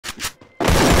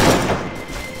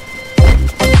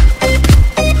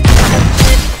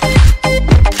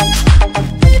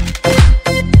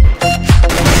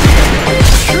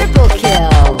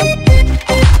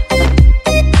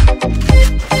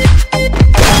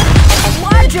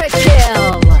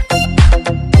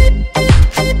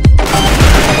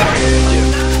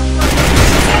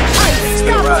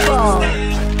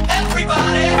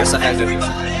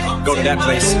that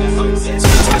place.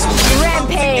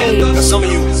 Rampage. Now some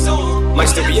of you might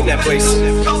still be in that place.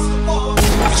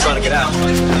 Just trying to get out.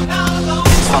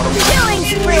 Follow me. Killing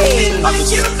spree.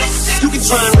 You can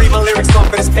try and read my lyrics off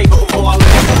of this paper before I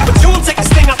land, but you won't take a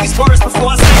sting out these words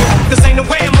before I say them. Cause ain't no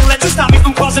way I'm gonna let you stop me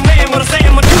from causing man. What I say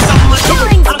I'm gonna do something like do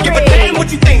it. I don't give a damn what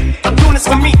you think. I'm doing this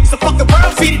for me. So fuck the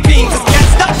world, feed it beans. Cause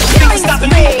can't stop things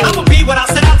stopping me. I'ma be what I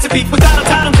set out to be. Without a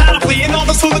doubt, undoubtedly. And all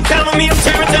those who look down on me, I'm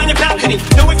tearing down your balcony.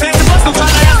 No ifs, ands, or buts, don't try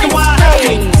to ask him why I have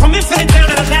me. From infinite down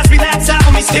to the last relapse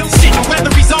album, he's still shitting. Whether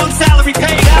he's on salary,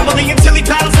 paid hourly, until he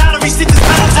battles out or he stitches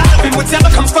battles out of him. Whatever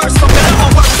comes first, fuck that I'ma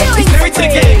work. He's married to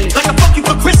the game, like a fuck you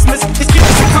for Christmas. His gift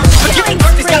is a curse, but giving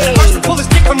birth, he's got the first to pull his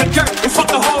dick from the dirt and fuck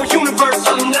the whole universe.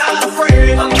 I'm not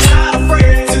afraid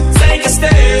to take a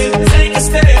stand, take a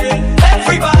stand.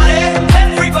 Everybody,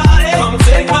 come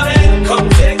take my hand, come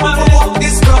take my hand. We'll walk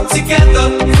this road together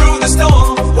through the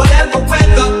storm, whatever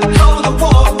weather, cold or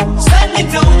warm. Just let me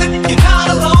know that you're not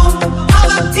alone. I'll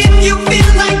look in you,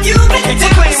 feel like you've been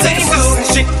doing same and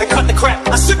shit and cut the crap.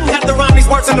 I shouldn't have to rhyme these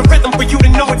words on the rhythm for you to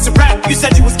know it's a rap. You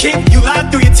said you was king, you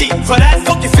lied through your teeth. For that,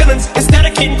 fuck your feelings. Instead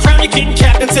of getting crowned, you're getting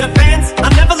capped. Into the fans, I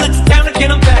never let you down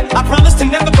again, I'm back. I promise to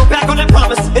never go back on that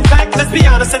promise. In fact, let's be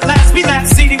honest, at last we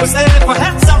last CD was aired.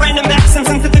 Perhaps I ran the accents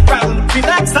into the ground.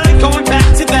 Relax, I ain't going back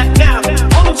to that now.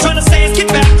 All I'm trying to say is get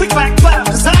back, click back, clap.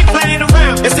 Cause I ain't playing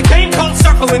around. It's a game called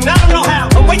circling, I don't know how.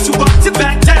 I'm way too up to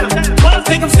back down. But I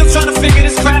think I'm still trying to figure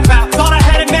this crap out. Thought I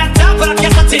had it mapped out, but I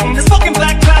guess I didn't. This fucking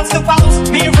black cloud still follows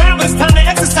me around, but it's time to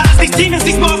exercise these demons.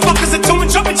 These motherfuckers are doing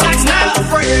jumping jacks now.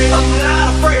 I'm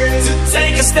not afraid to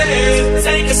take a stand,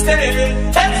 take a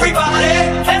stand. Everybody,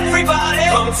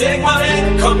 come take my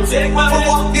hand, come take my hand.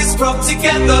 We'll walk this road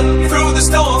together through the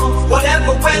storm,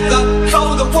 whatever weather,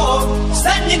 cold or warm. Just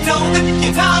letting you know that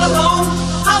you're not alone.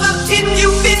 I'll look in you,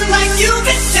 feel like you've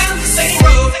been down the same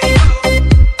road.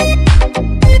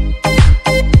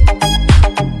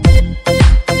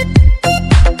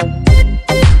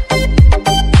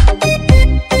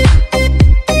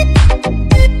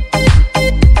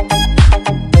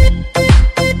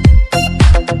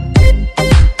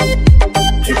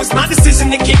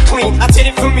 I did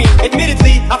it for me,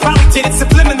 admittedly, I probably did it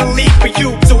subliminally for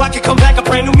you, so I could come back a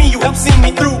brand new me. You helped see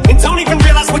me through, and don't even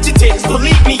realize what you did. Just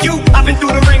believe me, I've been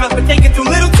through the ringer, but taking too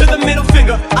little to the middle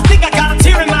finger. I think I got a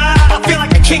tear in my eye, I feel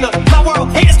like a king of my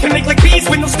world. Haters can make like bees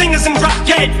with no stingers and drop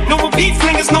dead. No more beef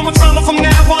flingers, no more trauma from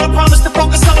now on. I promise to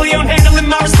focus solely on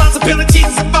handling my responsibilities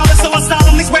as a father, so I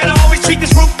solemnly swear to always treat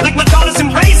this roof like my daughters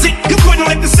and raise it. You couldn't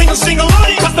lift a single shingle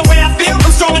on it, cause the way I feel,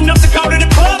 I'm strong enough to go to the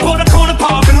club or the corner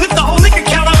pub and lift the whole liquor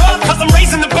counter up. I'm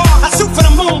raising the bar, I shoot for the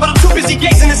moon, but I'm too busy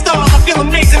gazing at stars. I feel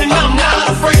amazing and I'm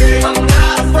not afraid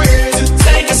to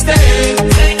take a stand,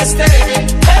 take a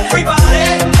stand.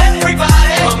 Everybody,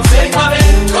 come take my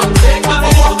hand, come take my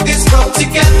hand. We'll walk this road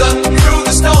together through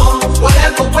the storm,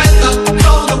 whatever weather,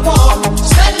 cold or warm.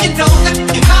 Just let you know that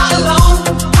you're not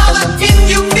alone. I'll look in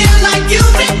you, feel like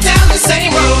you've been down the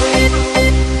same road.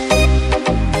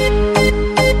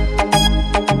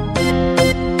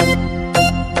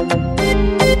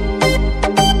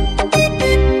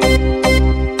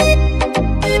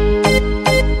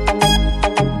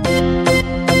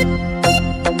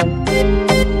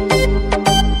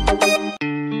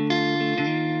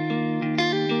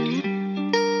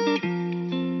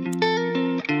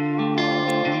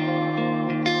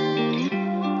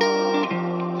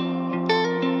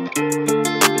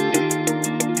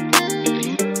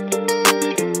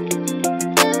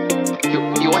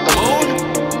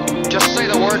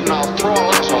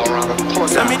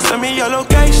 Send me your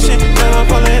location, never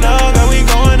pulling up, and we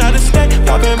going out of state.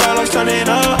 Popping bottles, turning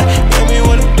up, give me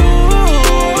what it do.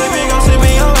 Baby, gon' send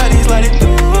me your bodies, let it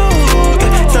do.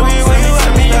 Tell me where you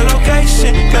at, me your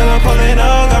location, never pulling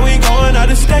up, and we going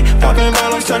out of state. Popping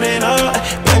bottles, turning up,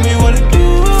 give me what it do.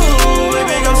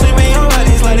 Baby, gon' send me your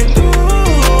bodies, let it do.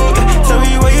 Tell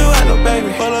me where you at, little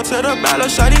baby. Pull up to the battle,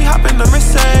 shawty, hop in the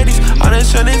Mercedes. On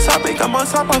this trending topic, I'm on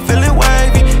top, I'm feeling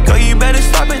wavy. Girl, you better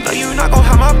stop it, though you not gon'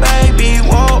 have my baby.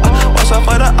 Whoa, watch out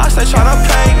for the ops, they tryna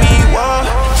play me. Whoa,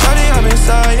 shawty, I'm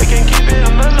inside, you can keep it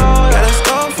on the low. Yeah, let's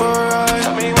go for a ride.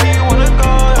 Tell me where you wanna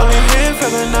go. Only here for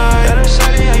the night. Yeah, that's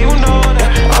shawty, yeah, you know that.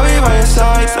 I'll be by your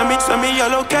side. Send me your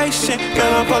location.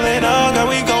 Girl, I'm pulling up, girl,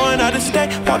 we going out of state.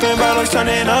 Popping bottles,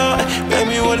 turning up.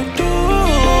 Baby, what it do?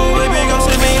 Baby, gon'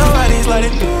 send me your bodies, let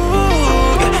it do.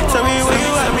 Tell me where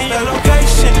you at, me your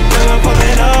location. Girl, I'm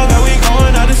pulling up, girl, we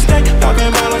going out of state.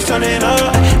 Popping bottles, turning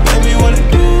up. Baby, what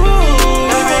it do?